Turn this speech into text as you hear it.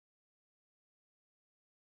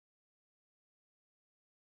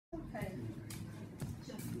Okay.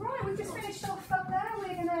 Right, we've just finished off up there. We're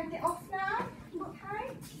going to get off now.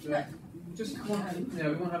 Okay. Yeah. We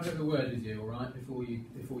want to have a bit of a word with you, all right, before you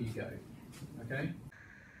go. Okay.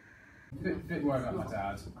 A bit worried about my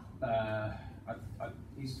dad.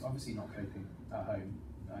 He's obviously not coping at home,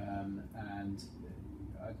 and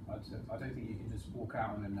I don't think you can just walk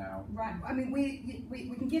out on him now. Right. I mean, we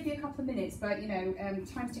can give you a couple of minutes, but you know,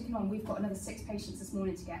 time's ticking on. We've got another 6 patients this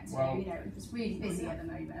morning to get to. Well, you know, it's really busy at the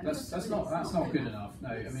moment. That's not good enough. No,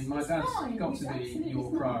 I mean, my dad's got to be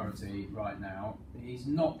your priority right now. He's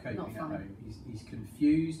not coping at home. He's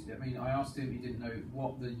confused. I mean, I asked him. He didn't know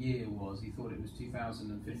what the year was. He thought it was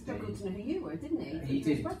 2015. He struggled to know who you were, didn't he? He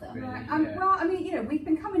did. Really, right. Well, I mean, you know, we've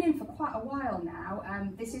been coming in for quite a while now.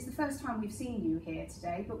 This is the first time we've seen you here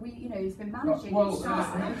today, but we, you know, he's been managing.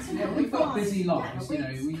 We've got busy lives. You know,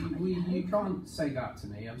 you can't say that to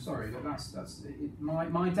me. I'm sorry, but that's it.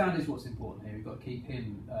 My dad is what's important here. We've got to keep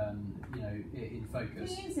him, you know, in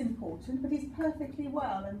focus. He is important, but he's perfectly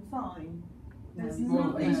well and fine. There's he's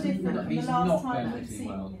not perfectly well. He's not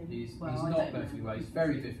perfectly well. He's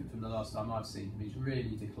very different from the last time I've seen him. He's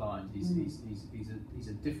really declined. He's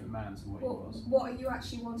a different man to what he was. What are you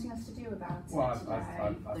actually wanting us to do about it?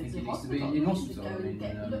 Well, I think he needs to be in hospital.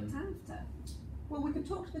 Get looked after. Well, we could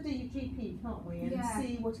talk to the GP, can't we, and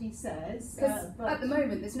see what he says. But at the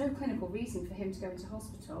moment, there's no clinical reason for him to go into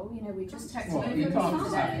hospital. You know, we just texted him. You can't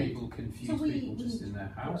just have people confuse people just in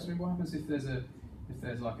their house. I mean, what happens if there's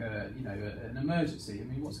like a, you know, an emergency? I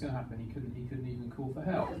mean, what's going to happen? He couldn't even call for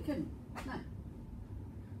help. No, he couldn't. No.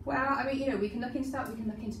 Well, I mean, you know, we can look into that. We can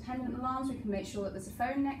look into pendant alarms. We can make sure that there's a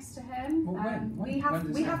phone next to him. Well, we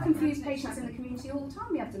have confused patients in the community all the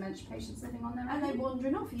time. We have dementia patients living on their own, and they're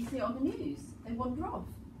wandering off. You see it on the news. They wander off.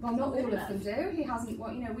 Well, not all of them do. He hasn't.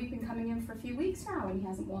 Well, you know, we've been coming in for a few weeks now, and he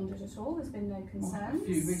hasn't wandered at all. There's been no concerns. A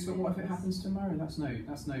few weeks, but what if it happens tomorrow? That's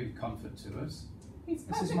no comfort to us. He's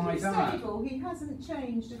perfectly stable. He hasn't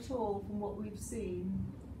changed at all from what we've seen.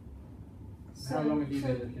 So, how long have you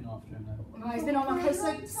been looking after him now? Well, he's been on like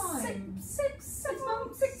six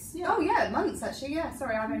months. Yeah. Oh yeah, months actually. Yeah.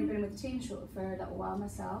 Sorry, I've only been with the team for a little while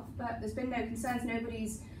myself, but there's been no concerns.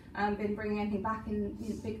 Nobody's been bringing anything back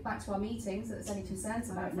back to our meetings that there's any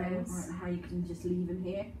concerns about this. I don't know how you can just leave him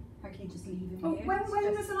here. How can you just leave him here?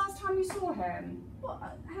 When was the last time you saw him? What?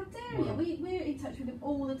 How dare you? We're in touch with him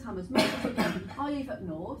all the time. As much as we can. I live up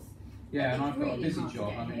north. Yeah, and I've got a busy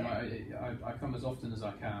job. I mean, I come as often as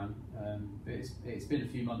I can. But it's been a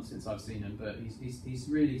few months since I've seen him, but he's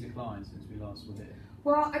really declined since we last were here.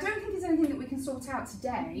 Well, I don't think there's anything that we can sort out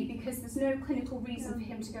today because there's no clinical reason for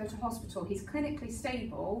him to go to hospital. He's clinically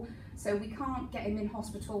stable, so we can't get him in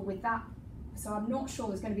hospital with that. So I'm not sure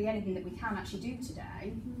there's going to be anything that we can actually do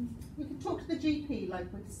today. We could talk to the GP,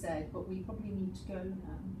 like we've said, but we probably need to go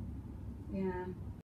now.